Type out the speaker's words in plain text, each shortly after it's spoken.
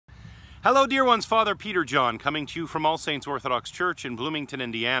Hello, dear ones. Father Peter John, coming to you from All Saints Orthodox Church in Bloomington,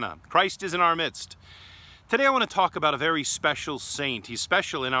 Indiana. Christ is in our midst. Today I want to talk about a very special saint. He's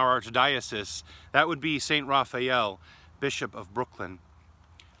special in our archdiocese. That would be Saint Raphael, Bishop of Brooklyn.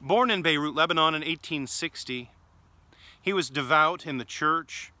 Born in Beirut, Lebanon in 1860, he was devout in the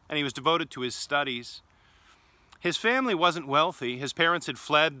church and he was devoted to his studies. His family wasn't wealthy. His parents had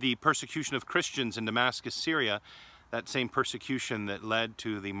fled the persecution of Christians in Damascus, Syria, that same persecution that led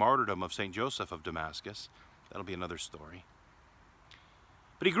to the martyrdom of St. Joseph of Damascus. That'll be another story.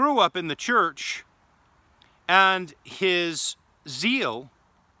 But he grew up in the church, and his zeal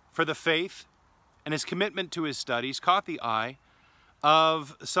for the faith and his commitment to his studies caught the eye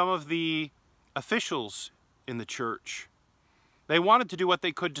of some of the officials in the church. They wanted to do what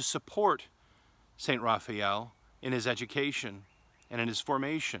they could to support St. Raphael in his education and in his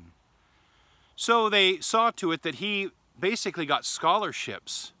formation. So they saw to it that he basically got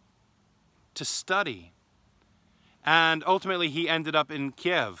scholarships to study. And ultimately he ended up in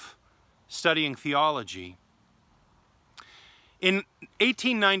Kiev studying theology. In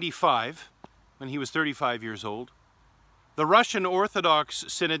 1895, when he was 35 years old, the Russian Orthodox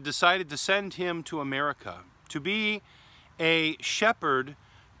Synod decided to send him to America to be a shepherd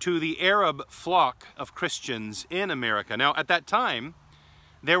to the Arab flock of Christians in America. Now, at that time,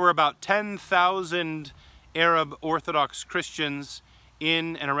 there were about 10,000 Arab Orthodox Christians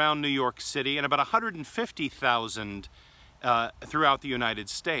in and around New York City, and about 150,000 throughout the United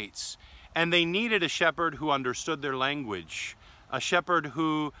States. And they needed a shepherd who understood their language, a shepherd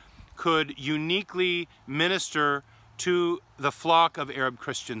who could uniquely minister to the flock of Arab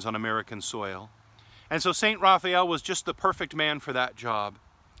Christians on American soil. And so St. Raphael was just the perfect man for that job.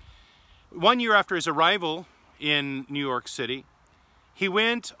 1 year after his arrival in New York City, he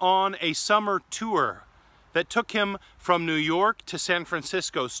went on a summer tour that took him from New York to San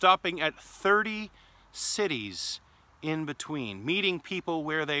Francisco, stopping at 30 cities in between, meeting people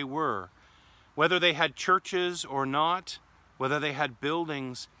where they were. Whether they had churches or not, whether they had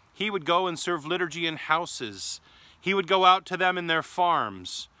buildings, he would go and serve liturgy in houses. He would go out to them in their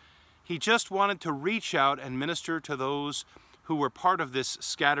farms. He just wanted to reach out and minister to those who were part of this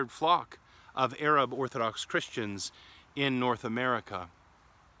scattered flock of Arab Orthodox Christians in North America.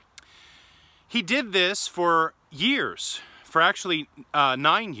 He did this for years, for actually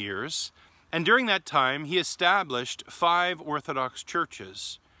 9 years, and during that time he established 5 Orthodox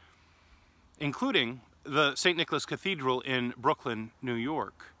churches, including the St. Nicholas Cathedral in Brooklyn, New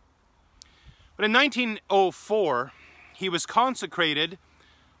York. But in 1904, he was consecrated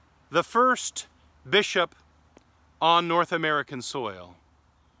the first bishop on North American soil.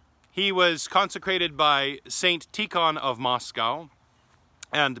 He was consecrated by Saint Tikhon of Moscow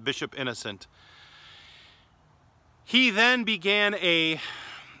and Bishop Innocent. He then began a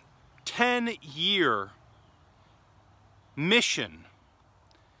 10-year mission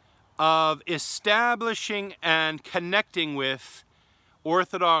of establishing and connecting with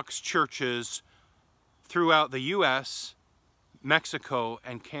Orthodox churches throughout the U.S., Mexico,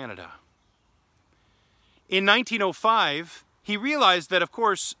 and Canada. In 1905, he realized that, of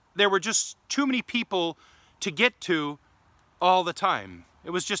course, there were just too many people to get to all the time.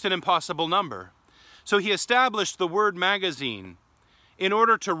 It was just an impossible number. So he established the Word magazine in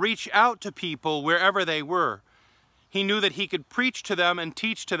order to reach out to people wherever they were. He knew that he could preach to them and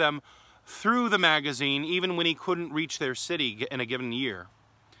teach to them through the magazine, even when he couldn't reach their city in a given year.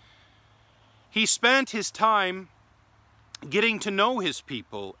 He spent his time getting to know his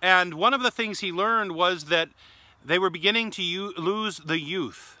people, and one of the things he learned was that they were beginning to lose the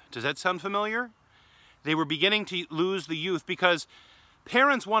youth. Does that sound familiar? They were beginning to lose the youth because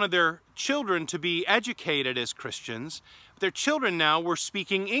parents wanted their children to be educated as Christians, but their children now were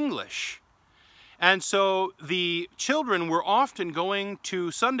speaking English. And so the children were often going to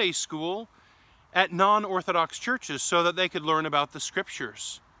Sunday school at non-Orthodox churches so that they could learn about the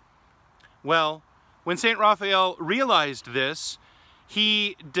scriptures. Well, when St. Raphael realized this,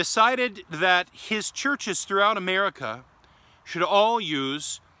 he decided that his churches throughout America should all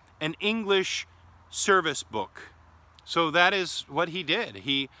use an English service book. So that is what he did.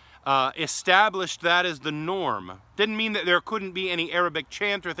 He established that as the norm. Didn't mean that there couldn't be any Arabic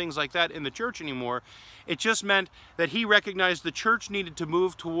chant or things like that in the church anymore. It just meant that he recognized the church needed to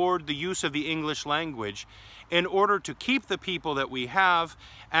move toward the use of the English language in order to keep the people that we have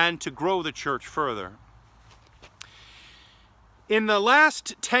and to grow the church further. In the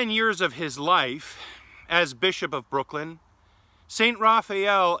last 10 years of his life as Bishop of Brooklyn, St.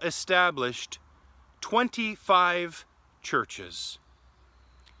 Raphael established 25 churches.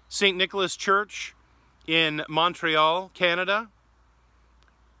 St. Nicholas Church in Montreal, Canada,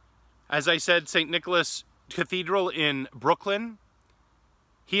 As I said, St. Nicholas Cathedral in Brooklyn.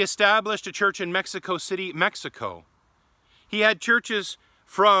 He established a church in Mexico City, Mexico. He had churches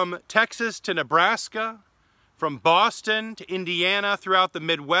from Texas to Nebraska, from Boston to Indiana, throughout the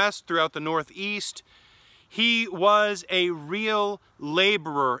Midwest, throughout the Northeast. He was a real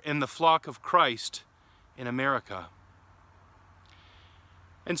laborer in the flock of Christ in America.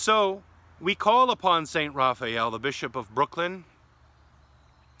 And so we call upon St. Raphael, the Bishop of Brooklyn,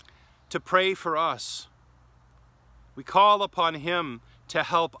 to pray for us. We call upon him to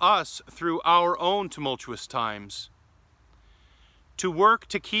help us through our own tumultuous times, to work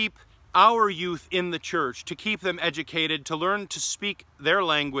to keep our youth in the church, to keep them educated, to learn to speak their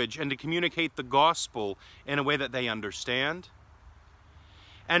language and to communicate the gospel in a way that they understand.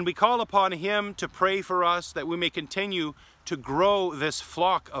 And we call upon him to pray for us that we may continue to grow this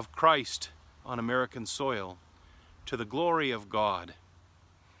flock of Christ on American soil to the glory of God.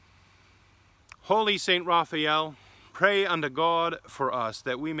 Holy Saint Raphael, pray unto God for us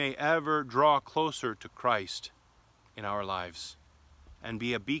that we may ever draw closer to Christ in our lives and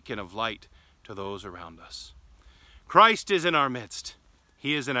be a beacon of light to those around us. Christ is in our midst.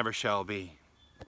 He is and ever shall be.